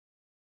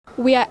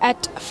We are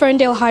at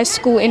Ferndale High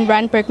School in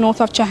Randburg, north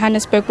of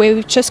Johannesburg, where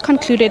we've just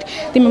concluded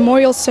the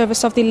memorial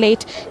service of the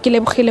late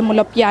Kelebogile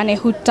Molopyane,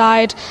 who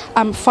died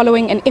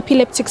following an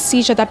epileptic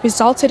seizure that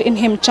resulted in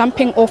him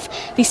jumping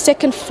off the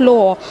second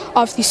floor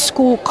of the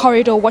school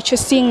corridor. What you're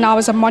seeing now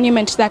is a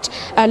monument that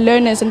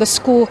learners in the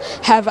school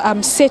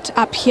have set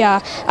up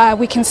here.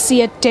 We can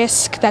see a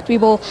desk that we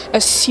will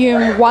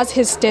assume was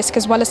his desk,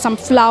 as well as some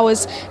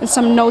flowers and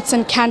some notes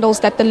and candles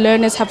that the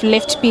learners have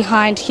left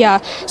behind here.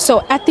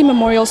 So at the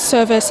memorial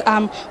service,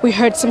 we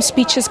heard some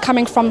speeches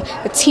coming from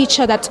the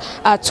teacher that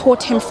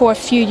taught him for a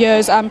few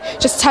years,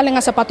 just telling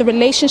us about the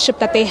relationship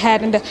that they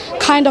had and the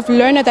kind of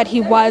learner that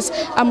he was.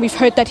 We've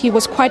heard that he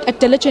was quite a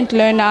diligent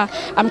learner,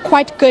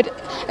 quite good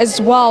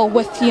as well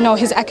with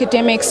his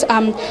academics,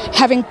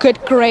 having good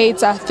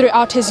grades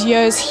throughout his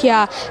years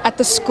here at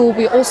the school.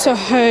 We also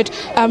heard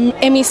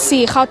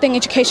MEC, Gauteng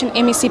Education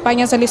MEC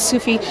Panyaza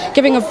Lesufi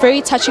giving a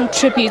very touching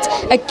tribute,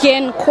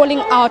 again calling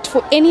out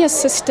for any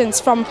assistance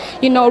from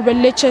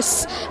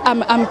religious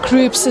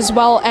groups as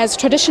well as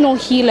traditional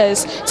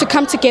healers to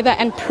come together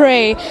and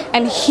pray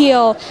and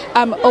heal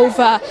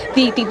over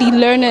the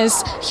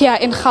learners here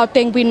in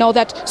Gauteng. We know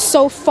that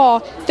so far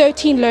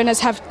 13 learners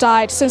have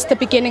died since the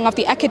beginning of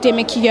the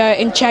academic year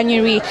in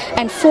January,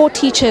 and 4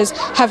 teachers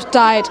have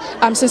died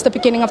since the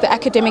beginning of the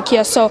academic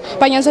year. So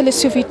Panyaza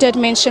Lesufi did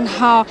mention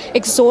how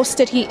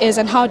exhausted he is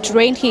and how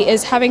drained he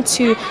is, having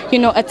to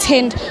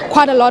attend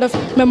quite a lot of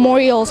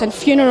memorials and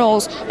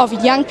funerals of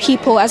young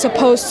people, as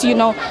opposed to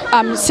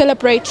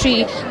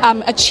celebratory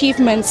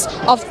achievements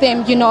of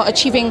them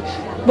achieving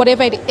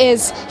whatever it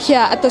is here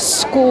at the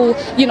school,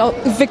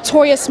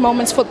 victorious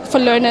moments for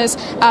learners.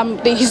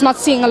 He's not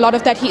seeing a lot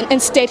of that.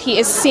 Instead, he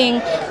is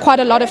seeing quite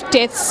a lot of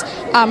deaths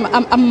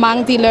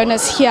among the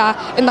learners here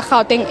in the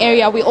Gauteng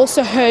area. We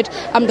also heard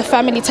the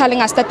family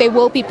telling us that they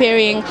will be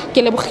burying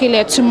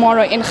Kelebogile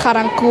tomorrow in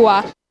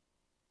Garankuwa.